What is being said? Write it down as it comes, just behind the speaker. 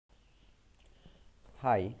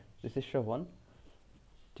Hi, this is Shravan.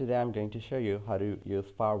 Today I'm going to show you how to use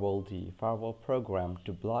Firewalld firewall program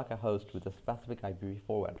to block a host with a specific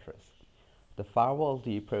IPv4 address. The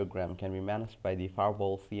Firewalld program can be managed by the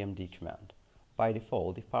firewall cmd command. By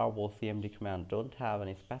default, the firewall cmd command don't have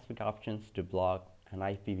any specific options to block an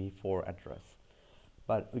IPv4 address,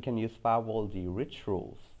 but we can use Firewalld rich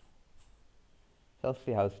rules. So let's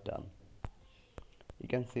see how it's done. You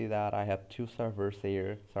can see that I have two servers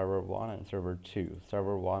here, server 1 and server 2.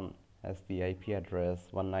 Server 1 has the IP address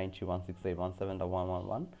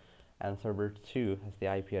 192.168.17.111 and server 2 has the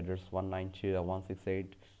IP address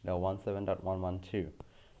 192.168.17.112.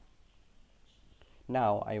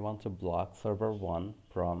 Now I want to block server 1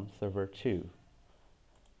 from server 2.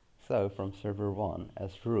 So from server 1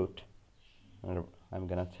 as root, I'm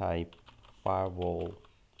gonna type firewall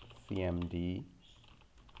cmd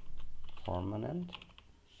permanent,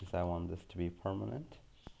 because I want this to be permanent.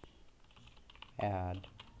 Add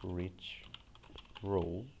rich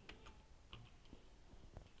rule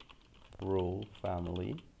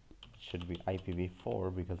family, should be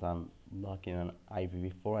IPv4 because I'm blocking an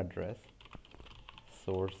IPv4 address.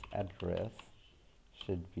 Source address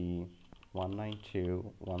should be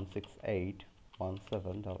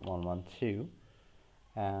 192.168.17.112,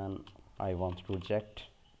 and I want to reject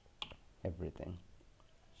everything.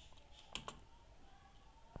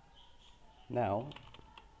 Now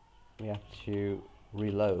we have to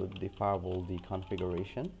reload the Firewalld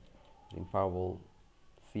configuration in firewall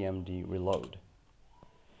cmd reload.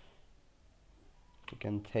 You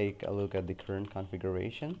can take a look at the current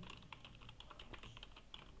configuration.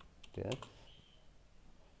 You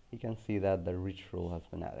can see that the rich rule has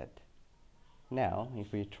been added. Now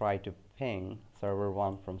if we try to ping server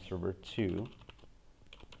 1 from server 2,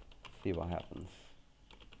 see what happens.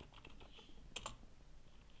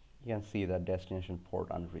 You can see that destination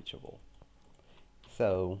port unreachable.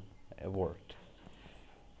 So it worked.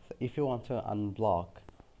 So if you want to unblock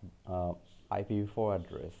IPv4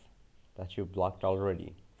 address that you blocked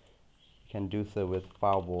already, you can do so with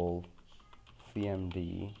firewall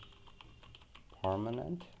cmd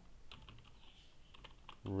permanent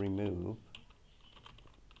remove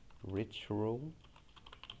rich rule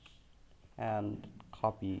and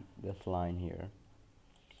copy this line here.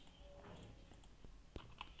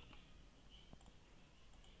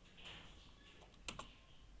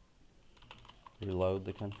 Reload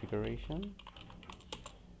the configuration.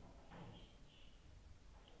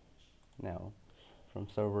 Now from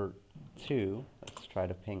server 2, let's try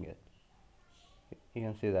to ping it. You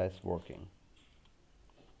can see that it's working.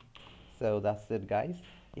 So that's it, guys.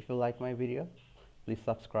 If you like my video, please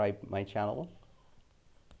subscribe my channel.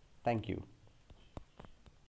 Thank you.